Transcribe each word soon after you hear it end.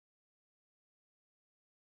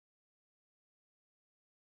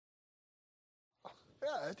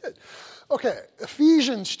Yeah, I did. Okay,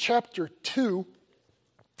 Ephesians chapter 2.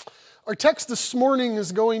 Our text this morning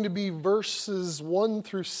is going to be verses 1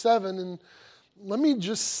 through 7. And let me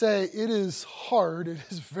just say, it is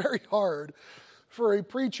very hard for a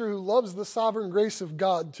preacher who loves the sovereign grace of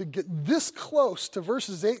God to get this close to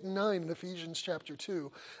verses 8 and 9 in Ephesians chapter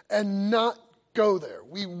 2 and not go there.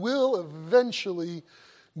 We will eventually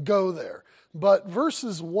go there. But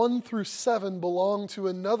verses 1 through 7 belong to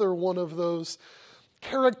another one of those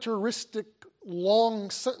characteristic long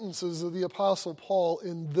sentences of the Apostle Paul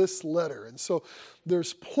in this letter. And so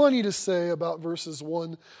there's plenty to say about verses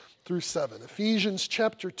 1 through 7. Ephesians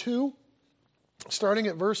chapter 2, starting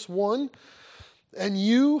at verse 1, "And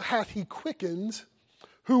you hath he quickened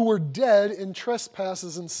who were dead in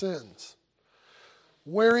trespasses and sins,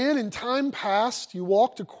 wherein in time past you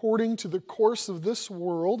walked according to the course of this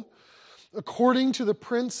world, according to the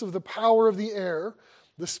prince of the power of the air,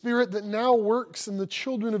 the spirit that now works in the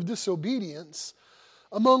children of disobedience,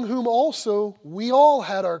 among whom also we all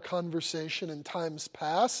had our conversation in times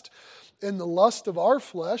past, in the lust of our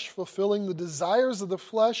flesh, fulfilling the desires of the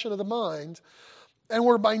flesh and of the mind, and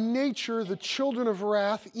were by nature the children of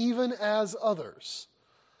wrath, even as others.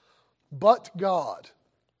 But God,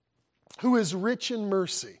 who is rich in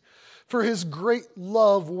mercy, for his great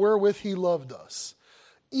love wherewith he loved us,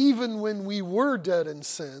 even when we were dead in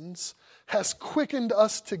sins, has quickened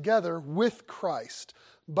us together with Christ.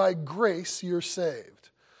 By grace you're saved.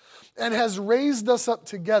 And has raised us up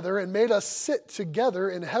together and made us sit together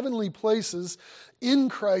in heavenly places in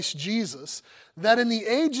Christ Jesus, that in the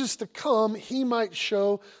ages to come he might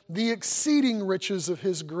show the exceeding riches of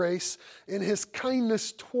his grace in his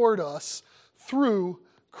kindness toward us through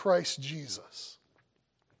Christ Jesus."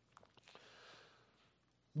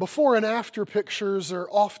 Before and after pictures are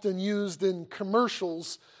often used in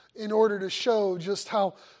commercials in order to show just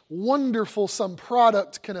how wonderful some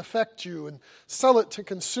product can affect you and sell it to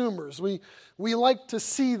consumers. We like to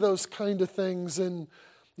see those kind of things in,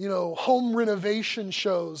 home renovation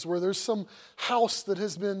shows where there's some house that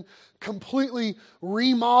has been completely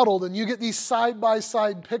remodeled and you get these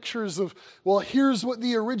side-by-side pictures of, well, here's what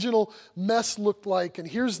the original mess looked like and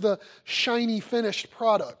here's the shiny finished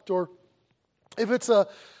product. Or if it's a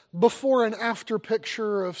before and after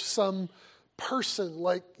picture of some person,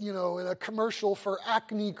 like, in a commercial for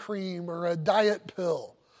acne cream or a diet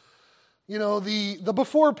pill. The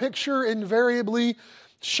before picture invariably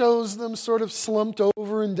shows them sort of slumped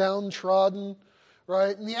over and downtrodden,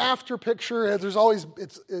 right? And the after picture, it's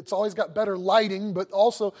always got better lighting, but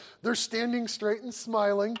also they're standing straight and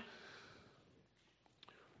smiling.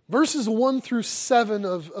 Verses 1 through 7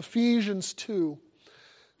 of Ephesians 2,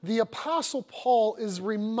 the Apostle Paul is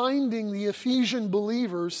reminding the Ephesian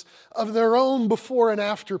believers of their own before and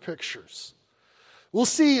after pictures. We'll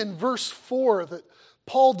see in verse 4 that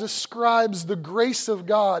Paul describes the grace of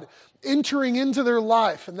God entering into their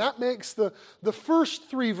life, and that makes the first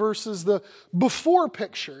 3 verses the before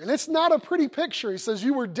picture. And it's not a pretty picture. He says,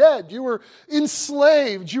 you were dead, you were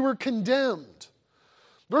enslaved, you were condemned.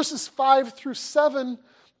 Verses 5 through 7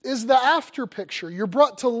 is the after picture. You're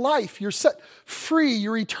brought to life. You're set free.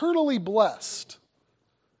 You're eternally blessed.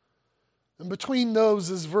 And between those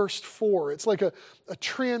is verse 4. It's like a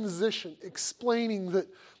transition explaining that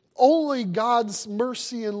only God's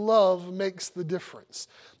mercy and love makes the difference.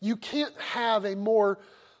 You can't have a more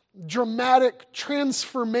dramatic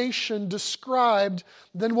transformation described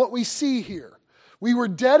than what we see here. We were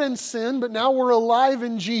dead in sin, but now we're alive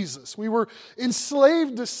in Jesus. We were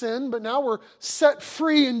enslaved to sin, but now we're set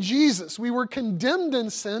free in Jesus. We were condemned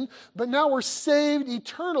in sin, but now we're saved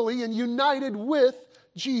eternally and united with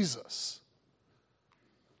Jesus.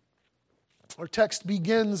 Our text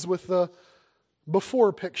begins with the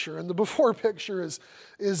before picture, and the before picture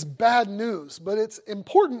is bad news, but it's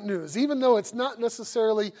important news. Even though it's not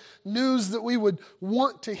necessarily news that we would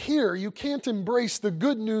want to hear, you can't embrace the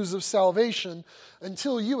good news of salvation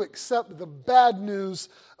until you accept the bad news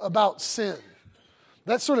about sin.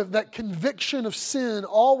 That conviction of sin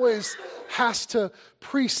always has to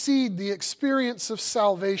precede the experience of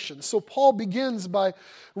salvation. So Paul begins by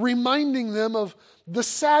reminding them of the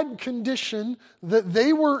sad condition that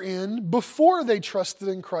they were in before they trusted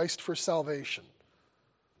in Christ for salvation.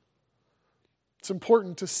 It's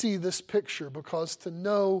important to see this picture because to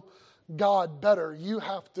know God better, you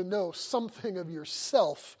have to know something of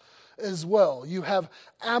yourself as well. You have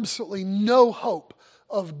absolutely no hope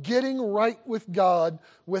of getting right with God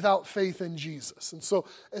without faith in Jesus. And so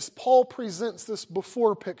as Paul presents this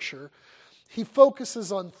before picture, he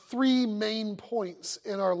focuses on 3 main points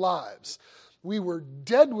in our lives. We were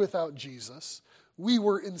dead without Jesus, we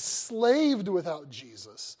were enslaved without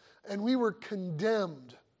Jesus, and we were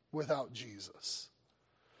condemned without Jesus.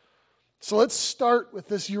 So let's start with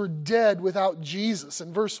this. You're dead without Jesus.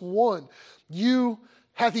 In verse 1, you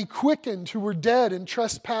hath he quickened who were dead in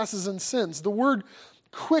trespasses and sins. The word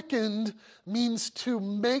quickened means to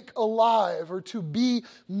make alive or to be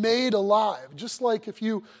made alive. Just like if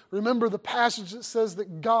you remember the passage that says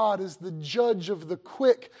that God is the judge of the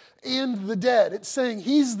quick and the dead. It's saying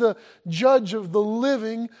he's the judge of the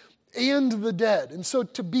living and the dead. And so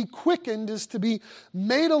to be quickened is to be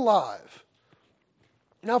made alive.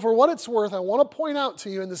 Now, for what it's worth, I want to point out to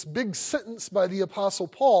you in this big sentence by the Apostle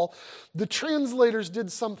Paul, the translators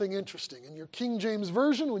did something interesting. In your King James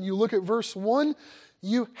Version, when you look at verse 1,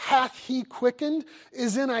 you hath he quickened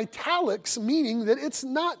is in italics, meaning that it's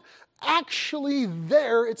not actually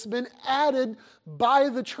there. It's been added by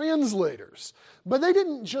the translators. But they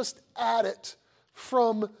didn't just add it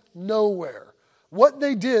from nowhere. What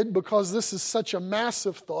they did, because this is such a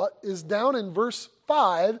massive thought, is down in verse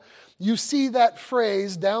 5, you see that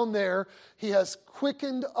phrase down there, he has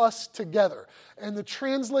quickened us together. And the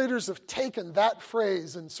translators have taken that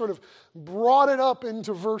phrase and sort of brought it up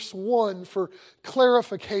into verse 1 for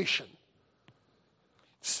clarification.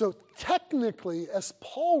 So technically, as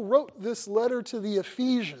Paul wrote this letter to the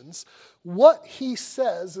Ephesians, what he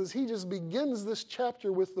says is he just begins this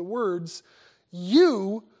chapter with the words,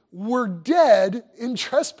 you were dead in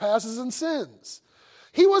trespasses and sins.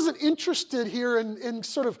 He wasn't interested here in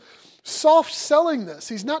sort of soft selling this.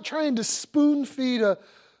 He's not trying to spoon feed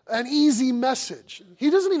an easy message. He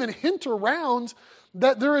doesn't even hint around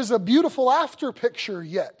that there is a beautiful after picture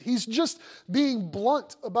yet. He's just being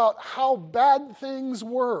blunt about how bad things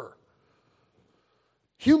were.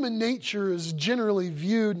 Human nature is generally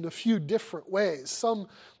viewed in a few different ways. Some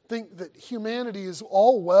think that humanity is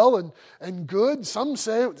all well and good. Some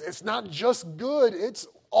say it's not just good, it's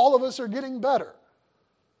all of us are getting better.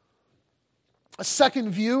 A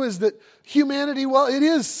second view is that humanity, well, it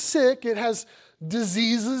is sick. It has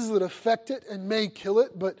diseases that affect it and may kill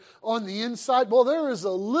it. But on the inside, well, there is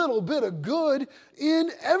a little bit of good in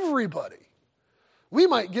everybody. We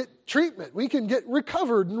might get treatment. We can get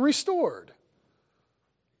recovered and restored.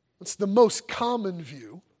 That's the most common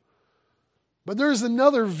view. But there's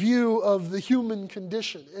another view of the human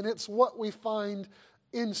condition, and it's what we find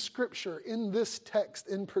in Scripture, in this text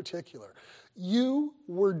in particular. You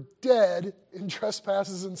were dead in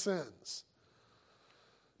trespasses and sins.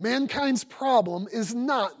 Mankind's problem is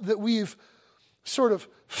not that we've sort of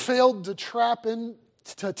failed to tap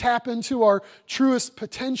into our truest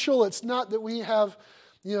potential. It's not that we have,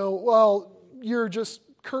 you're just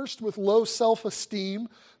cursed with low self-esteem.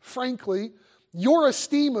 Frankly, your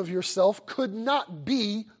esteem of yourself could not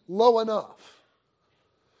be low enough.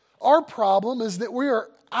 Our problem is that we are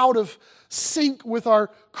out of sync with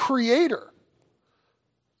our Creator.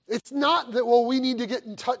 It's not that, we need to get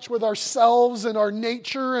in touch with ourselves and our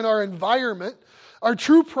nature and our environment. Our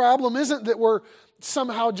true problem isn't that we're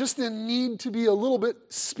somehow just in need to be a little bit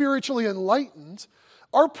spiritually enlightened.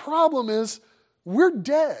 Our problem is we're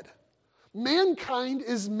dead. Mankind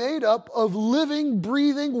is made up of living,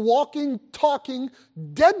 breathing, walking, talking,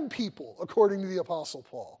 dead people, according to the Apostle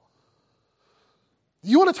Paul.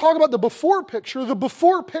 You want to talk about the before picture? The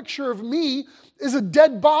before picture of me is a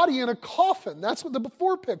dead body in a coffin. That's what the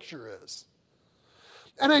before picture is.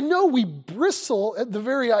 And I know we bristle at the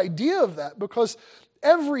very idea of that because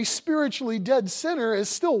every spiritually dead sinner is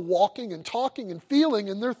still walking and talking and feeling,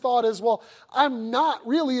 and their thought is, I'm not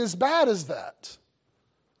really as bad as that.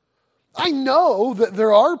 I know that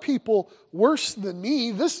there are people worse than me.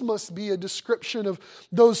 This must be a description of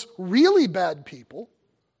those really bad people.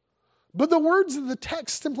 But the words of the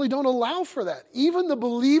text simply don't allow for that. Even the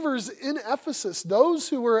believers in Ephesus, those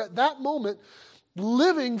who were at that moment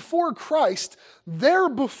living for Christ, their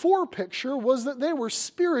before picture was that they were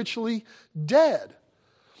spiritually dead.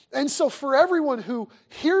 And so for everyone who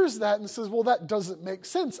hears that and says, that doesn't make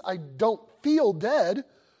sense, I don't feel dead,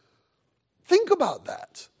 think about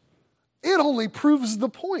that. It only proves the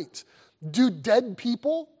point. Do dead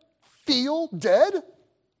people feel dead?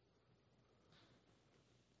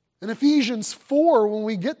 In Ephesians 4, when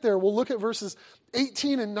we get there, we'll look at verses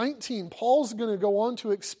 18 and 19. Paul's going to go on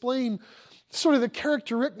to explain sort of the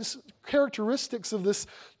characteristics of this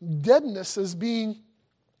deadness as being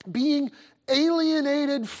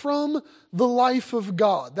alienated from the life of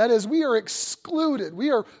God. That is, we are excluded.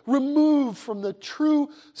 We are removed from the true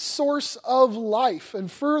source of life.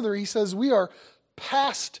 And further, he says we are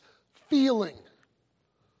past feeling.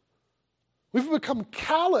 We've become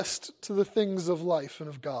calloused to the things of life and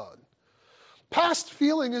of God. Past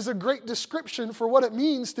feeling is a great description for what it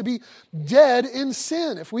means to be dead in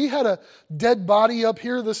sin. If we had a dead body up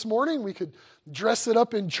here this morning, we could dress it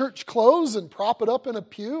up in church clothes and prop it up in a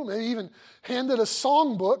pew, maybe even hand it a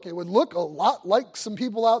songbook. It would look a lot like some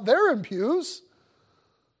people out there in pews.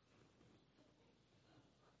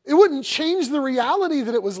 It wouldn't change the reality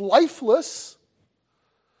that it was lifeless.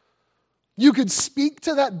 You could speak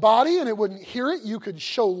to that body and it wouldn't hear it. You could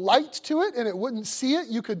show light to it and it wouldn't see it.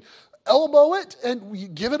 You could elbow it and you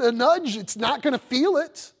give it a nudge. It's not going to feel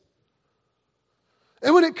it.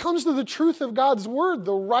 And when it comes to the truth of God's word,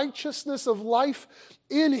 the righteousness of life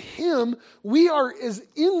in Him, we are as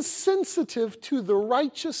insensitive to the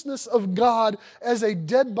righteousness of God as a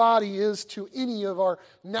dead body is to any of our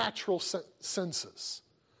natural senses.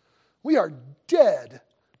 We are dead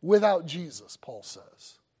without Jesus, Paul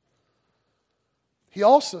says. He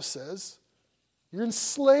also says, you're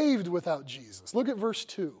enslaved without Jesus. Look at verse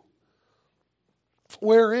 2.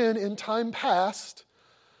 Wherein in time past,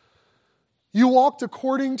 you walked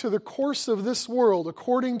according to the course of this world,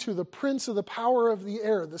 according to the prince of the power of the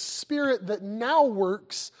air, the spirit that now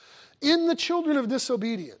works in the children of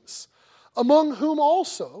disobedience, among whom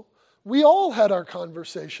also we all had our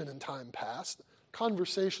conversation in time past.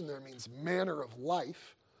 Conversation there means manner of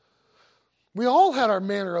life. We all had our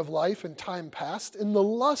manner of life in time past, in the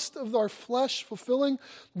lust of our flesh, fulfilling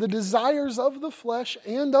the desires of the flesh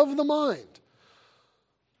and of the mind.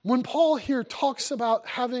 When Paul here talks about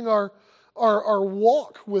having our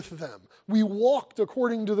walk with them, we walked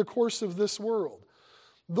according to the course of this world.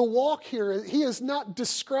 The walk here, he is not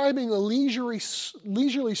describing a leisurely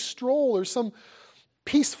stroll or some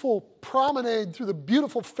peaceful promenade through the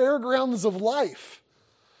beautiful fairgrounds of life.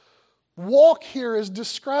 Walk here is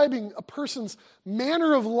describing a person's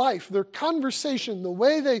manner of life, their conversation, the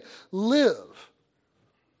way they live,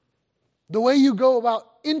 the way you go about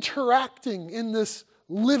interacting in this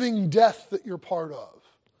living death that you're part of.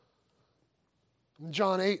 In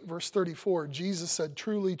John 8, verse 34, Jesus said,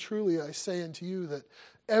 "Truly, truly, I say unto you that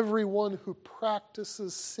everyone who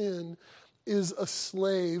practices sin is a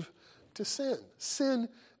slave to sin." Sin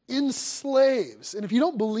enslaves. And if you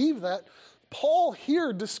don't believe that, Paul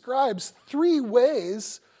here describes 3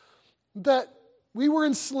 ways that we were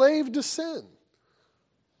enslaved to sin.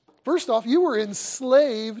 First off, you were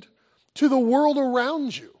enslaved to the world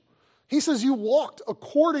around you. He says you walked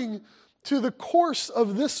according to the course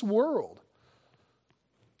of this world.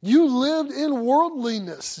 You lived in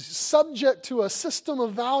worldliness, subject to a system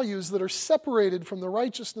of values that are separated from the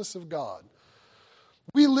righteousness of God.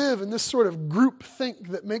 We live in this sort of group think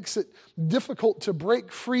that makes it difficult to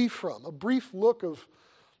break free from. A brief look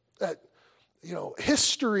at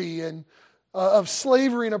history and of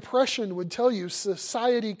slavery and oppression would tell you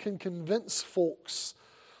society can convince folks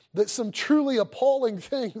that some truly appalling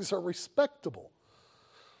things are respectable.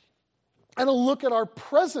 And a look at our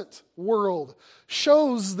present world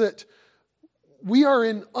shows that we are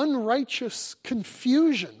in unrighteous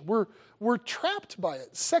confusion. We're trapped by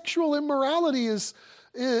it. Sexual immorality is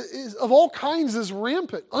of all kinds is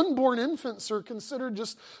rampant. Unborn infants are considered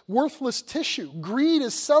just worthless tissue. Greed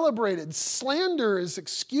is celebrated. Slander is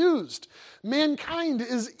excused. Mankind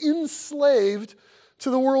is enslaved to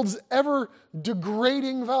the world's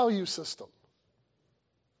ever-degrading value system.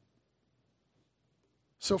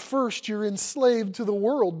 So first, you're enslaved to the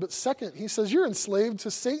world, but second, he says you're enslaved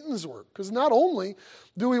to Satan's work. Because not only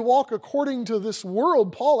do we walk according to this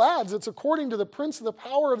world, Paul adds, it's according to the prince of the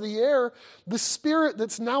power of the air, the spirit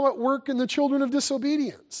that's now at work in the children of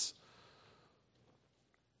disobedience.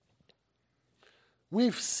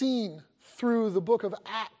 We've seen through the book of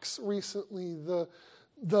Acts recently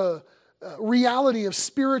the reality of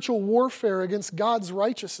spiritual warfare against God's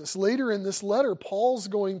righteousness. Later in this letter, Paul's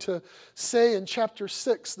going to say in chapter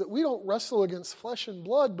 6 that we don't wrestle against flesh and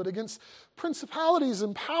blood, but against principalities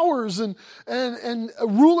and powers and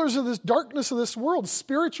rulers of this darkness of this world,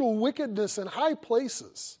 spiritual wickedness in high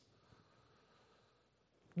places.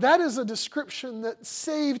 That is a description that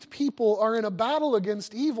saved people are in a battle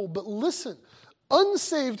against evil. But listen,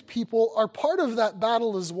 unsaved people are part of that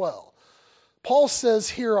battle as well. Paul says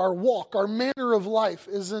here our walk, our manner of life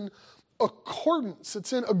is in accordance.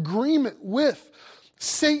 It's in agreement with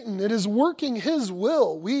Satan. It is working his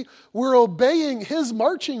will. We're obeying his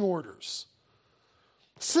marching orders.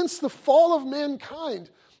 Since the fall of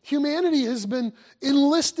mankind, humanity has been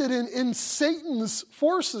enlisted in Satan's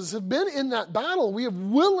forces, have been in that battle. We have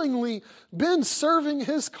willingly been serving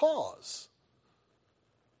his cause.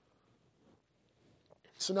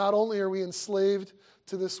 So not only are we enslaved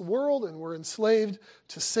to this world and we're enslaved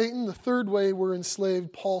to Satan, the third way we're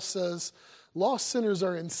enslaved, Paul says, lost sinners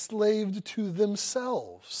are enslaved to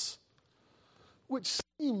themselves. which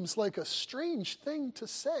seems like a strange thing to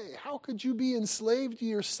say. How could you be enslaved to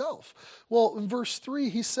yourself? Well, in verse 3,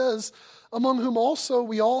 he says, among whom also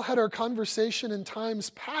we all had our conversation in times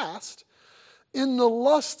past, in the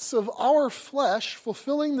lusts of our flesh,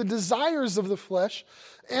 fulfilling the desires of the flesh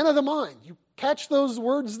and of the mind. You catch those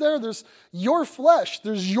words there? There's your flesh,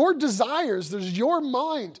 there's your desires, there's your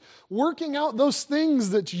mind working out those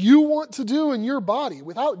things that you want to do in your body.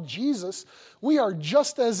 Without Jesus, we are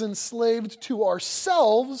just as enslaved to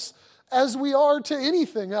ourselves as we are to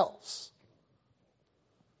anything else.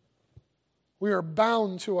 We are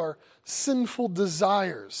bound to our sinful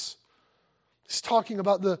desires. He's talking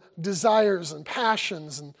about the desires and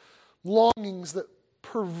passions and longings that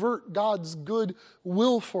pervert God's good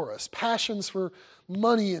will for us. Passions for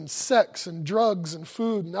money and sex and drugs and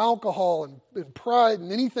food and alcohol and pride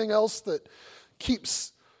and anything else that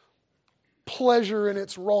keeps pleasure in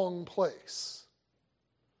its wrong place.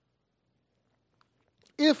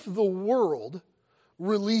 If the world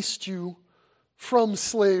released you from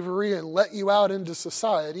slavery and let you out into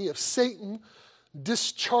society, if Satan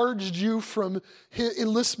discharged you from his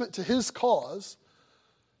enlistment to his cause,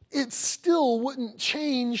 it still wouldn't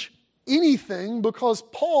change anything, because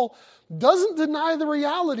Paul doesn't deny the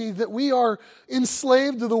reality that we are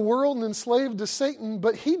enslaved to the world and enslaved to Satan,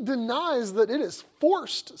 but he denies that it is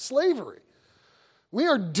forced slavery. We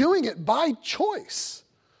are doing it by choice.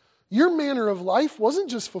 Your manner of life wasn't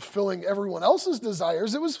just fulfilling everyone else's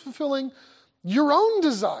desires, it was fulfilling your own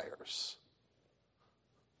desires.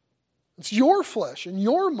 It's your flesh and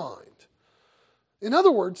your mind. In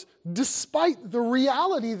other words, despite the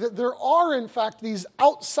reality that there are, in fact, these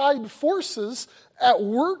outside forces at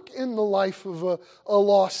work in the life of a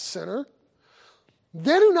lost sinner,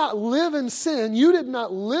 they do not live in sin. You did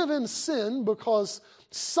not live in sin because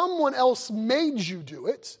someone else made you do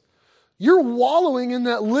it. You're wallowing in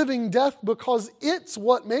that living death because it's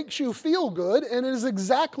what makes you feel good, and it is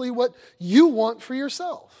exactly what you want for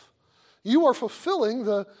yourself. You are fulfilling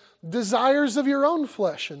the desires of your own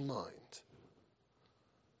flesh and mind.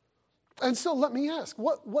 And so let me ask,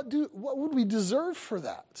 what would we deserve for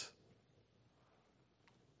that?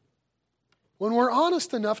 When we're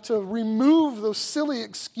honest enough to remove those silly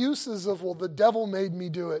excuses of, well, the devil made me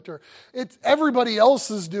do it, or everybody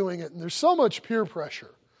else is doing it, and there's so much peer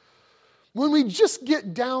pressure. When we just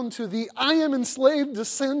get down to the I am enslaved to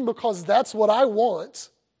sin because that's what I want,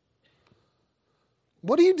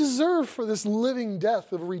 what do you deserve for this living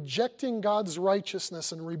death of rejecting God's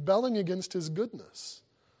righteousness and rebelling against his goodness?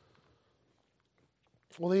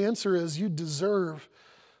 Well, the answer is you deserve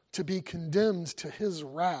to be condemned to his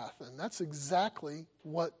wrath, and that's exactly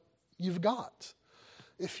what you've got.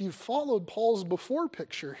 If you followed Paul's before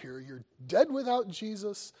picture here, you're dead without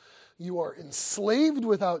Jesus, you are enslaved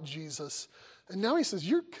without Jesus, and now he says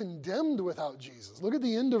you're condemned without Jesus. Look at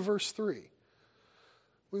the end of verse 3.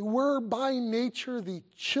 We were by nature the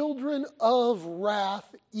children of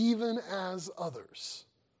wrath, even as others.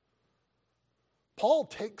 Paul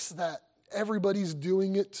takes that everybody's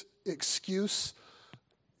doing it excuse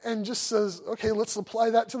and just says, okay, let's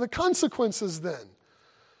apply that to the consequences then.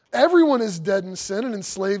 Everyone is dead in sin and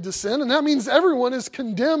enslaved to sin, and that means everyone is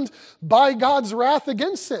condemned by God's wrath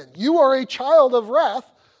against sin. You are a child of wrath,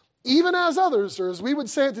 even as others, or as we would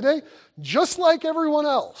say it today, just like everyone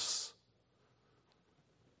else.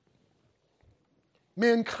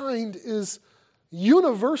 Mankind is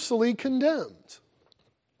universally condemned.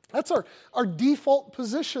 That's our default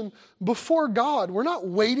position before God. We're not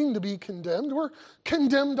waiting to be condemned. We're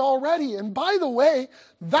condemned already. And by the way,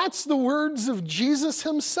 that's the words of Jesus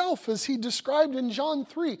himself as he described in John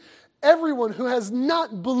 3. Everyone who has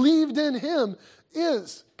not believed in him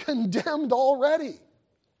is condemned already.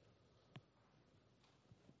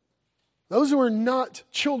 Those who are not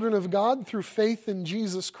children of God through faith in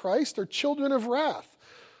Jesus Christ are children of wrath.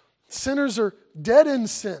 Sinners are dead in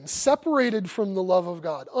sin, separated from the love of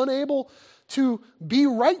God, unable to be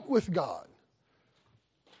right with God.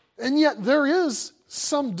 And yet there is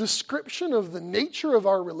some description of the nature of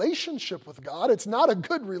our relationship with God. It's not a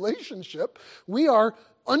good relationship. We are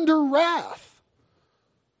under wrath.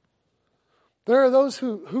 There are those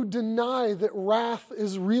who deny that wrath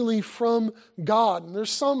is really from God. And there's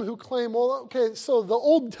some who claim, well, okay, so the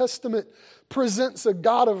Old Testament presents a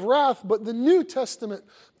God of wrath, but the New Testament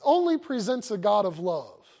only presents a God of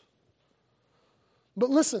love. But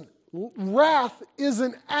listen, wrath is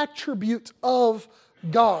an attribute of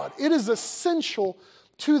God. It is essential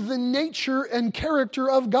to the nature and character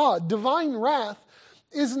of God. Divine wrath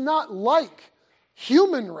is not like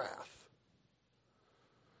human wrath.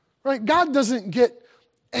 Right? God doesn't get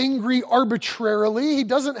angry arbitrarily. He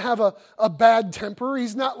doesn't have a bad temper.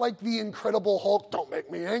 He's not like the Incredible Hulk. Don't make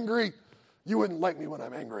me angry. You wouldn't like me when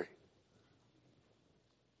I'm angry.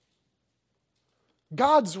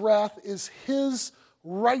 God's wrath is His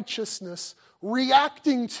righteousness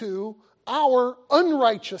reacting to our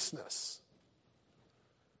unrighteousness.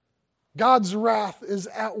 God's wrath is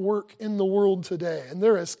at work in the world today, and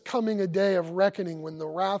there is coming a day of reckoning when the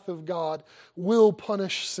wrath of God will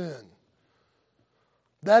punish sin.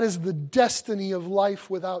 That is the destiny of life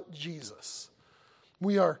without Jesus.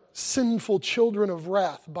 We are sinful children of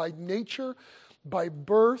wrath by nature, by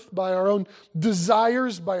birth, by our own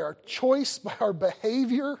desires, by our choice, by our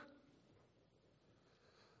behavior.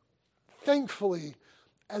 Thankfully,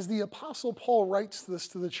 as the Apostle Paul writes this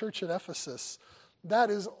to the church at Ephesus,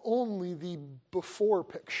 that is only the before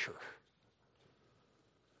picture.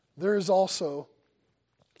 There is also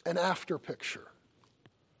an after picture.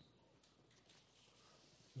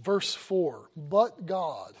 Verse 4, but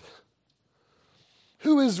God,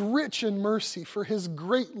 who is rich in mercy for His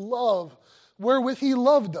great love wherewith He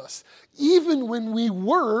loved us, even when we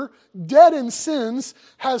were dead in sins,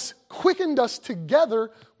 has quickened us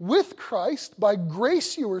together with Christ. By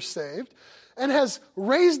grace you were saved, and has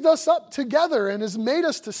raised us up together and has made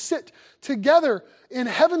us to sit together in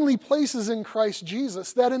heavenly places in Christ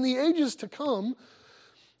Jesus, that in the ages to come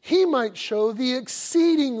He might show the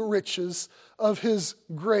exceeding riches of His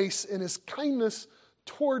grace and His kindness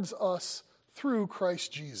towards us through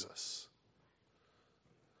Christ Jesus.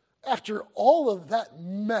 After all of that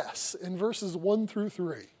mess in verses 1 through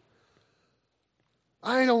 3,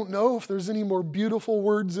 I don't know if there's any more beautiful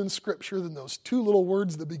words in Scripture than those two little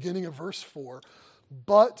words at the beginning of verse 4.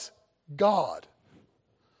 But God.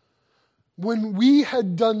 When we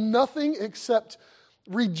had done nothing except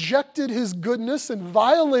rejected His goodness and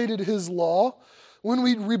violated His law, when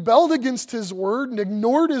we rebelled against His word and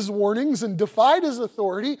ignored His warnings and defied His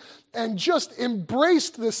authority and just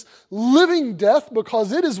embraced this living death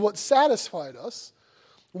because it is what satisfied us,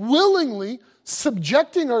 willingly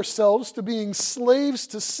subjecting ourselves to being slaves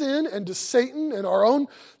to sin and to Satan and our own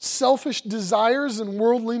selfish desires and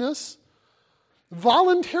worldliness,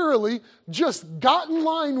 voluntarily just got in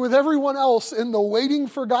line with everyone else in the waiting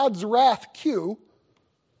for God's wrath queue,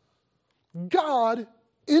 God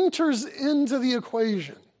enters into the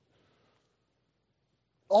equation.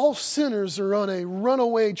 All sinners are on a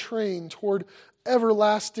runaway train toward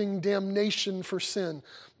everlasting damnation for sin,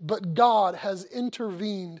 but God has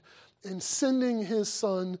intervened in sending His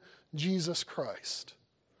Son, Jesus Christ.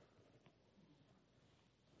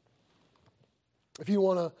 If you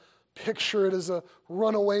want to picture it as a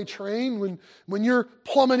runaway train, when you're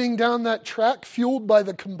plummeting down that track, fueled by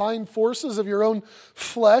the combined forces of your own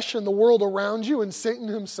flesh and the world around you and Satan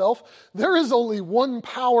himself, there is only one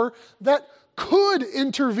power that could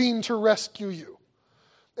intervene to rescue you.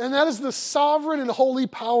 And that is the sovereign and holy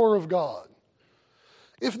power of God.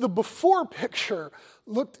 If the before picture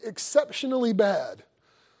looked exceptionally bad,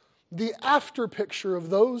 the after picture of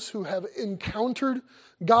those who have encountered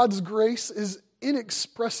God's grace is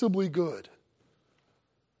inexpressibly good.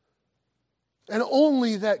 And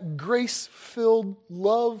only that grace-filled,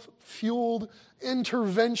 love-fueled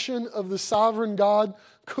intervention of the sovereign God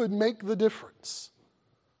could make the difference.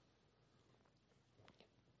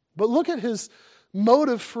 But look at His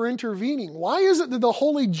motive for intervening. Why is it that the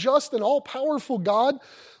holy, just, and all-powerful God,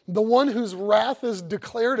 the one whose wrath is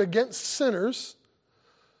declared against sinners,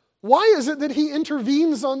 why is it that He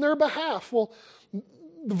intervenes on their behalf? Well,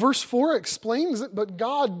 verse 4 explains it, but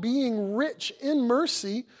God being rich in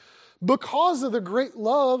mercy because of the great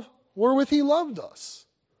love wherewith He loved us.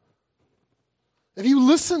 If you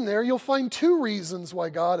listen there, you'll find two reasons why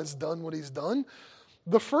God has done what He's done.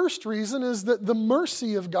 The first reason is that the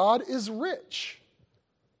mercy of God is rich.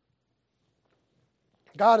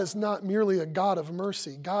 God is not merely a God of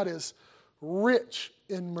mercy. God is rich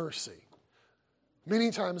in mercy.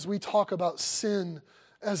 Many times we talk about sin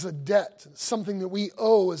as a debt, something that we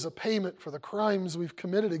owe as a payment for the crimes we've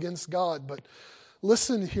committed against God. But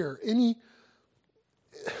listen here,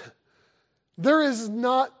 there is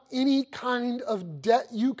not any kind of debt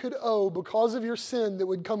you could owe because of your sin that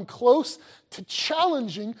would come close to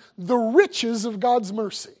challenging the riches of God's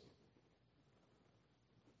mercy.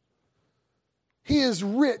 He is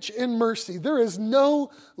rich in mercy. There is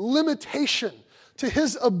no limitation to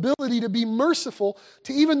His ability to be merciful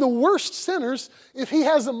to even the worst sinners if He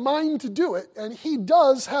has a mind to do it, and He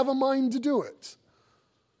does have a mind to do it.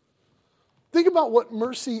 Think about what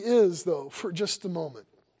mercy is, though, for just a moment.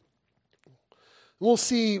 We'll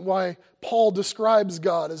see why Paul describes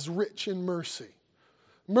God as rich in mercy.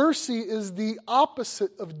 Mercy is the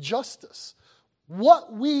opposite of justice.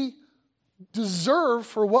 what we deserve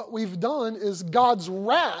for what we've done is God's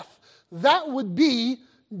wrath, that would be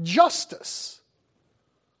justice.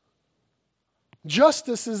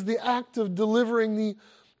 Justice is the act of delivering the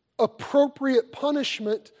appropriate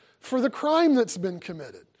punishment for the crime that's been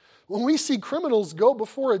committed. When we see criminals go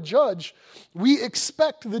before a judge, we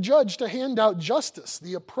expect the judge to hand out justice,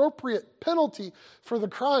 the appropriate penalty for the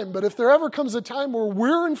crime. But if there ever comes a time where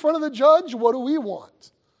we're in front of the judge, what do we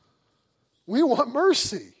want? We want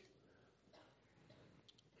mercy.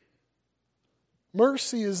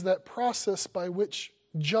 Mercy is that process by which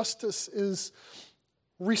justice is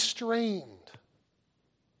restrained.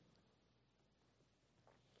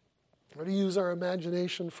 We're going to use our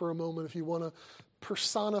imagination for a moment if you want to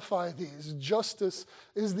personify these. Justice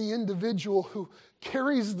is the individual who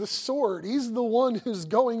carries the sword. He's the one who's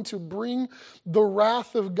going to bring the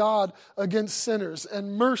wrath of God against sinners.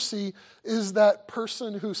 And mercy is that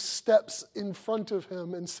person who steps in front of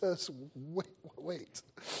him and says, wait.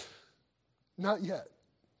 Not yet.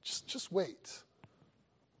 Just wait.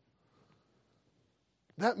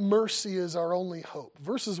 That mercy is our only hope.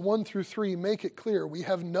 Verses 1 through 3 make it clear we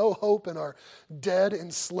have no hope in our dead,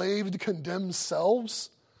 enslaved, condemned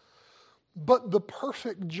selves. But the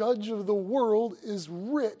perfect judge of the world is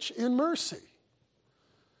rich in mercy.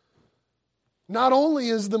 Not only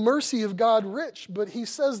is the mercy of God rich, but he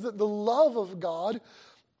says that the love of God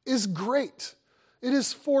is great. It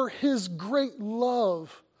is for his great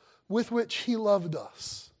love with which he loved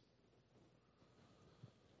us.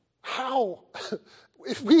 How?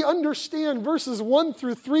 If we understand verses 1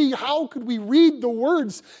 through 3, how could we read the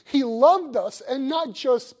words, he loved us, and not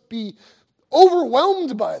just be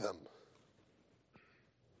overwhelmed by them?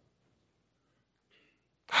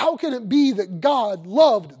 How can it be that God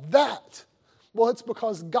loved that? Well, it's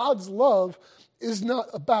because God's love is not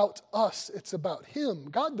about us, it's about him.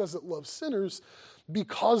 God doesn't love sinners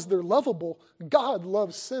because they're lovable. God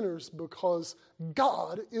loves sinners because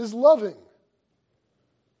God is loving.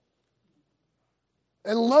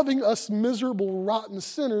 And loving us miserable, rotten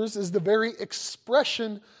sinners is the very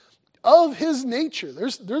expression of his nature.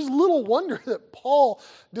 There's little wonder that Paul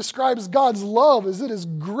describes God's love as it is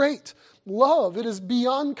great love. It is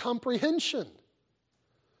beyond comprehension.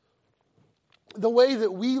 The way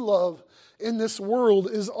that we love in this world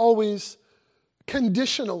is always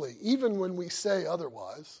conditionally, even when we say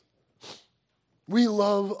otherwise. We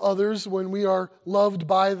love others when we are loved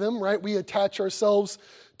by them, right? We attach ourselves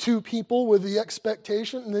to people with the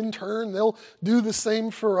expectation, and in turn, they'll do the same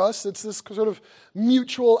for us. It's this sort of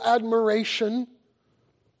mutual admiration.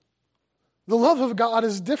 The love of God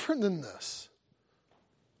is different than this.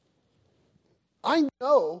 I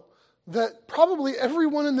know that probably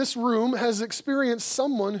everyone in this room has experienced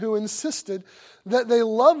someone who insisted that they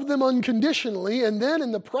loved them unconditionally, and then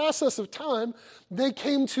in the process of time, they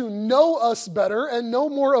came to know us better and know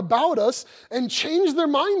more about us and changed their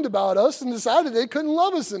mind about us and decided they couldn't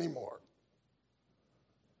love us anymore.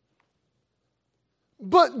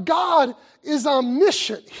 But God is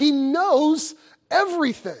omniscient. He knows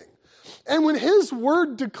everything. And when his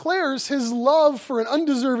word declares his love for an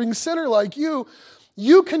undeserving sinner like you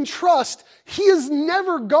can trust he is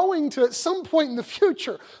never going to, at some point in the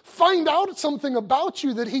future, find out something about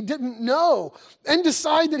you that he didn't know and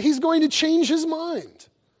decide that he's going to change his mind.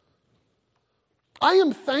 I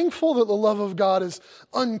am thankful that the love of God is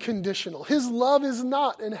unconditional. His love is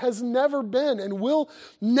not and has never been and will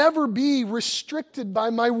never be restricted by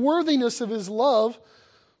my worthiness of his love.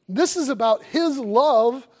 This is about his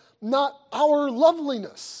love, not our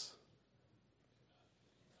loveliness.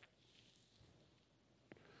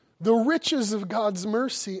 The riches of God's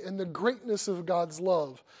mercy and the greatness of God's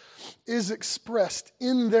love is expressed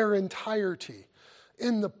in their entirety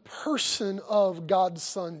in the person of God's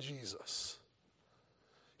Son, Jesus.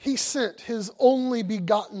 He sent his only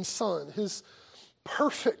begotten Son, his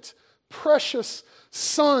perfect, precious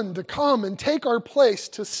Son, to come and take our place,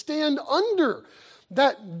 to stand under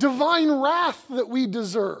that divine wrath that we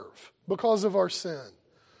deserve because of our sin.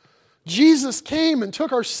 Jesus came and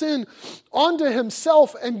took our sin onto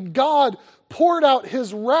himself, and God poured out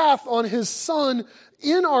his wrath on his Son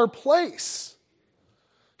in our place.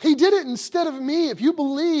 He did it instead of me. If you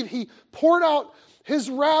believe, he poured out his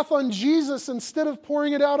wrath on Jesus instead of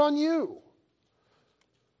pouring it out on you.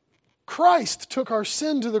 Christ took our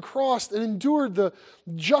sin to the cross and endured the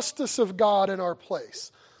justice of God in our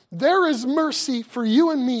place. There is mercy for you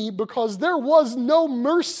and me because there was no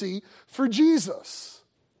mercy for Jesus.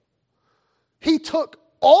 He took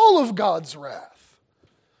all of God's wrath.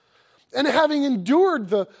 And having endured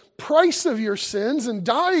the price of your sins and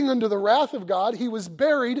dying under the wrath of God, he was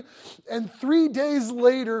buried, and 3 days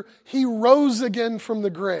later, he rose again from the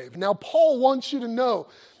grave. Now, Paul wants you to know,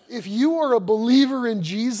 if you are a believer in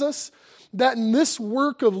Jesus, that in this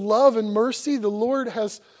work of love and mercy, the Lord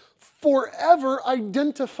has forever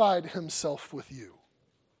identified himself with you.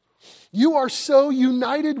 You are so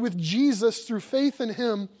united with Jesus through faith in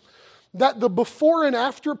him that the before and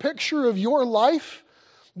after picture of your life,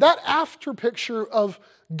 that after picture of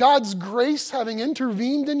God's grace having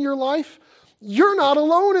intervened in your life, you're not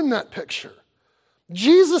alone in that picture.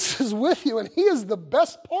 Jesus is with you, and he is the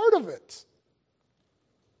best part of it.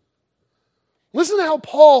 Listen to how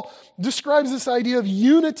Paul describes this idea of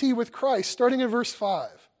unity with Christ, starting in verse 5.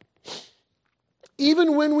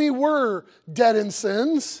 Even when we were dead in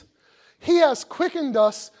sins, he has quickened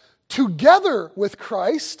us together with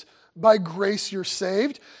Christ. By grace you're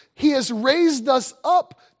saved. He has raised us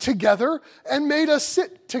up together and made us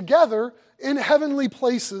sit together in heavenly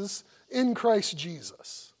places in Christ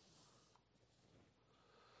Jesus.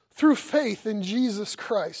 Through faith in Jesus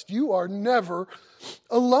Christ, you are never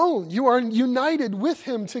alone. You are united with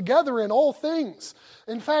him together in all things.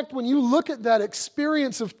 In fact, when you look at that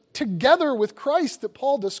experience of together with Christ that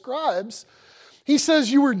Paul describes, he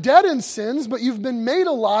says you were dead in sins, but you've been made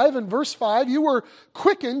alive. In verse 5, you were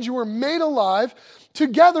quickened, you were made alive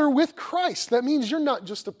together with Christ. That means you're not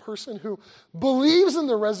just a person who believes in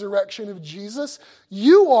the resurrection of Jesus.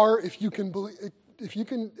 You are, if you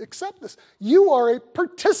can accept this, you are a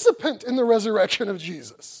participant in the resurrection of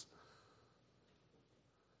Jesus.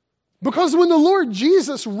 Because when the Lord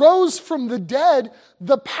Jesus rose from the dead,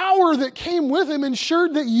 the power that came with him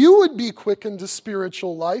ensured that you would be quickened to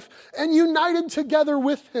spiritual life and united together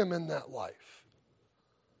with him in that life.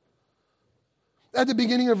 At the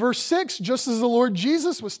beginning of verse 6, just as the Lord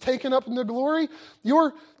Jesus was taken up into glory,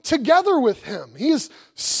 you're together with him. He has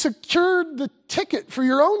secured the ticket for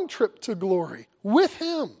your own trip to glory with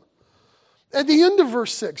him. At the end of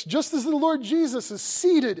verse 6, just as the Lord Jesus is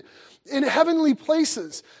seated in heavenly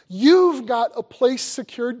places, you've got a place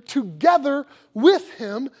secured together with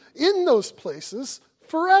him in those places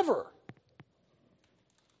forever.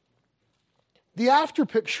 The after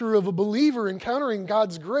picture of a believer encountering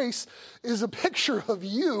God's grace is a picture of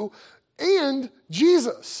you and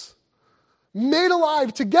Jesus, made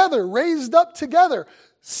alive together, raised up together,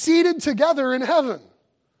 seated together in heaven.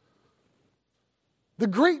 The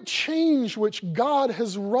great change which God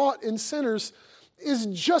has wrought in sinners is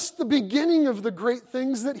just the beginning of the great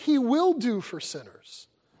things that he will do for sinners.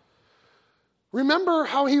 Remember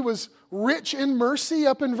how he was rich in mercy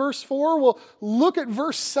up in verse 4? Well, look at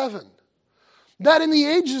verse 7. That in the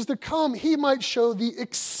ages to come he might show the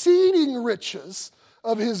exceeding riches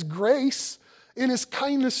of his grace in his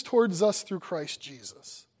kindness towards us through Christ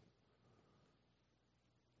Jesus.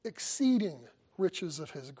 Exceeding riches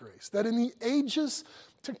of his grace. That in the ages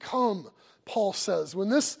to come, Paul says, when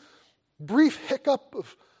this brief hiccup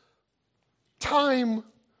of time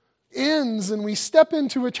ends and we step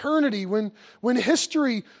into eternity, when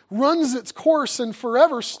history runs its course and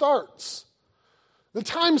forever starts, the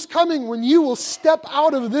time's coming when you will step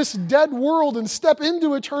out of this dead world and step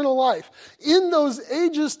into eternal life. In those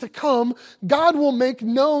ages to come, God will make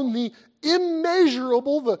known the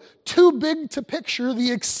immeasurable, the too big to picture,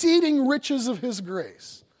 the exceeding riches of his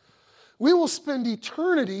grace. We will spend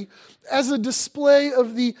eternity as a display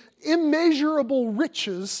of the immeasurable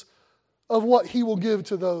riches of what he will give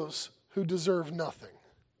to those who deserve nothing.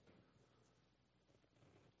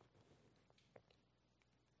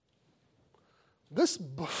 This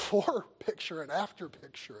before picture and after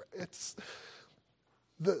picture, it's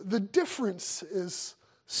the difference is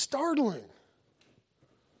startling.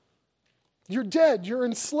 You're dead, you're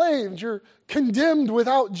enslaved, you're condemned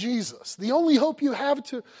without Jesus. The only hope you have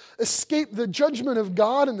to escape the judgment of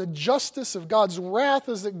God and the justice of God's wrath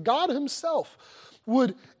is that God himself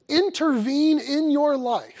would intervene in your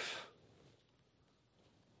life.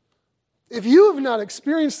 If you have not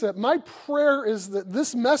experienced that, my prayer is that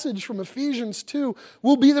this message from Ephesians 2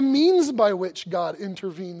 will be the means by which God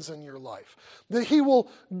intervenes in your life. That he will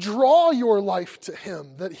draw your life to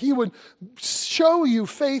him. That he would show you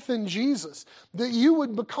faith in Jesus. That you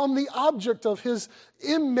would become the object of his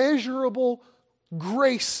immeasurable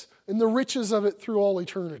grace and the riches of it through all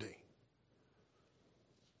eternity.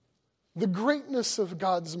 The greatness of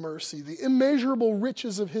God's mercy, the immeasurable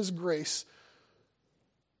riches of his grace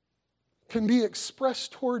can be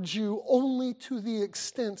expressed towards you only to the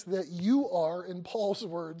extent that you are, in Paul's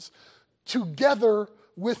words, together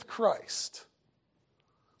with Christ.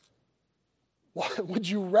 Why, would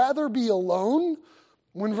you rather be alone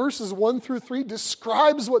when verses 1 through 3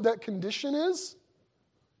 describes what that condition is?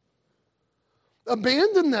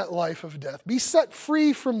 Abandon that life of death. Be set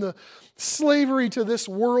free from the slavery to this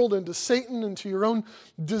world and to Satan and to your own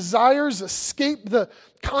desires. Escape the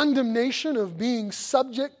condemnation of being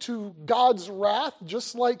subject to God's wrath,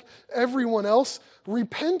 just like everyone else.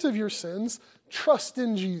 Repent of your sins. Trust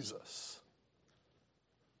in Jesus.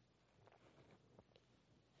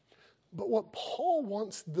 But what Paul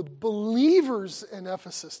wants the believers in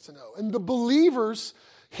Ephesus to know, and the believers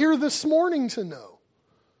here this morning to know,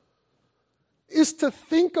 is to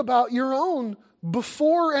think about your own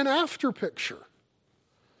before and after picture.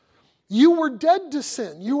 You were dead to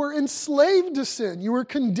sin. You were enslaved to sin. You were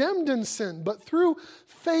condemned in sin. But through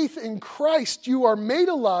faith in Christ, you are made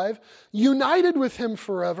alive, united with Him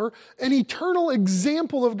forever, an eternal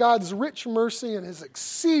example of God's rich mercy and His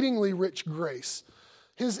exceedingly rich grace,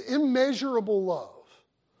 His immeasurable love.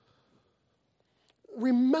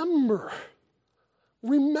 Remember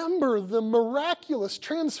the miraculous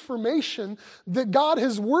transformation that God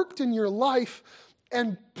has worked in your life,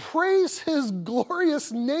 and praise His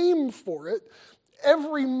glorious name for it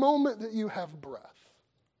every moment that you have breath.